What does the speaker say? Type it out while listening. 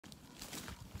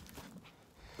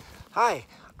Hi,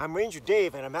 I'm Ranger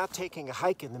Dave and I'm out taking a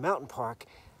hike in the mountain park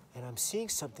and I'm seeing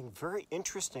something very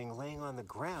interesting laying on the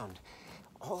ground.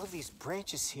 All of these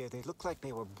branches here, they look like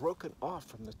they were broken off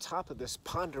from the top of this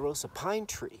ponderosa pine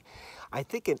tree. I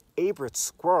think an Abert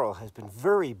squirrel has been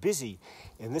very busy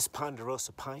in this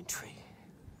ponderosa pine tree.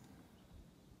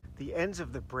 The ends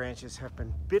of the branches have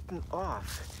been bitten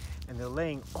off and they're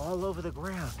laying all over the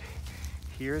ground.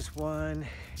 Here's one,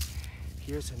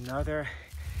 here's another.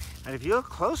 And if you look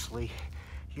closely,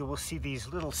 you will see these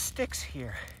little sticks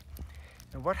here.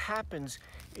 And what happens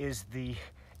is the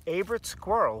Abert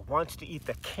squirrel wants to eat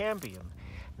the cambium.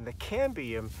 And the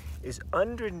cambium is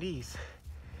underneath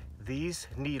these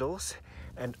needles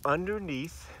and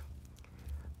underneath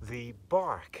the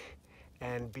bark.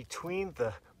 And between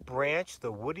the branch,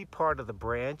 the woody part of the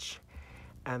branch,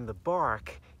 and the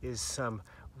bark is some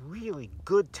really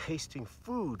good tasting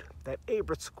food that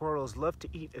Abert squirrels love to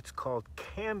eat. It's called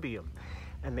cambium,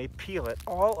 and they peel it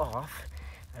all off,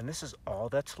 and this is all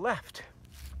that's left.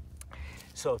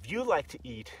 So if you like to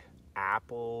eat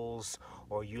apples,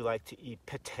 or you like to eat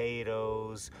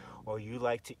potatoes, or you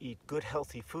like to eat good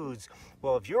healthy foods,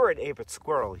 well, if you're an Abert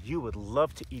squirrel, you would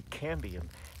love to eat cambium,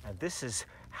 and this is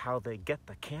how they get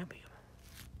the cambium.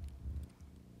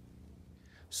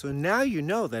 So now you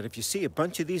know that if you see a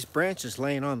bunch of these branches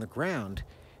laying on the ground,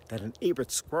 that an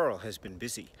Abert squirrel has been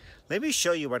busy. Let me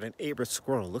show you what an Abert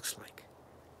squirrel looks like.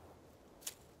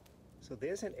 So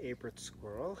there's an Abert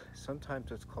squirrel.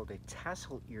 Sometimes it's called a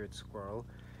tassel-eared squirrel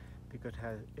because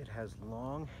it has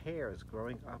long hairs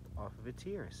growing up off of its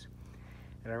ears.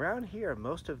 And around here,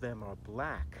 most of them are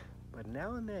black, but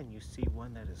now and then you see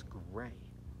one that is gray.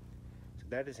 So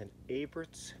that is an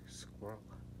Abert squirrel.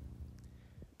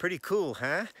 Pretty cool,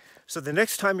 huh? So the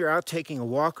next time you're out taking a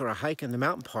walk or a hike in the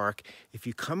mountain park, if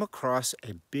you come across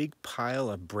a big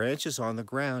pile of branches on the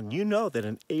ground, you know that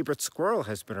an Abert squirrel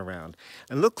has been around.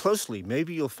 And look closely,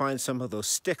 maybe you'll find some of those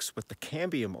sticks with the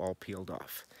cambium all peeled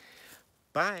off.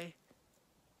 Bye.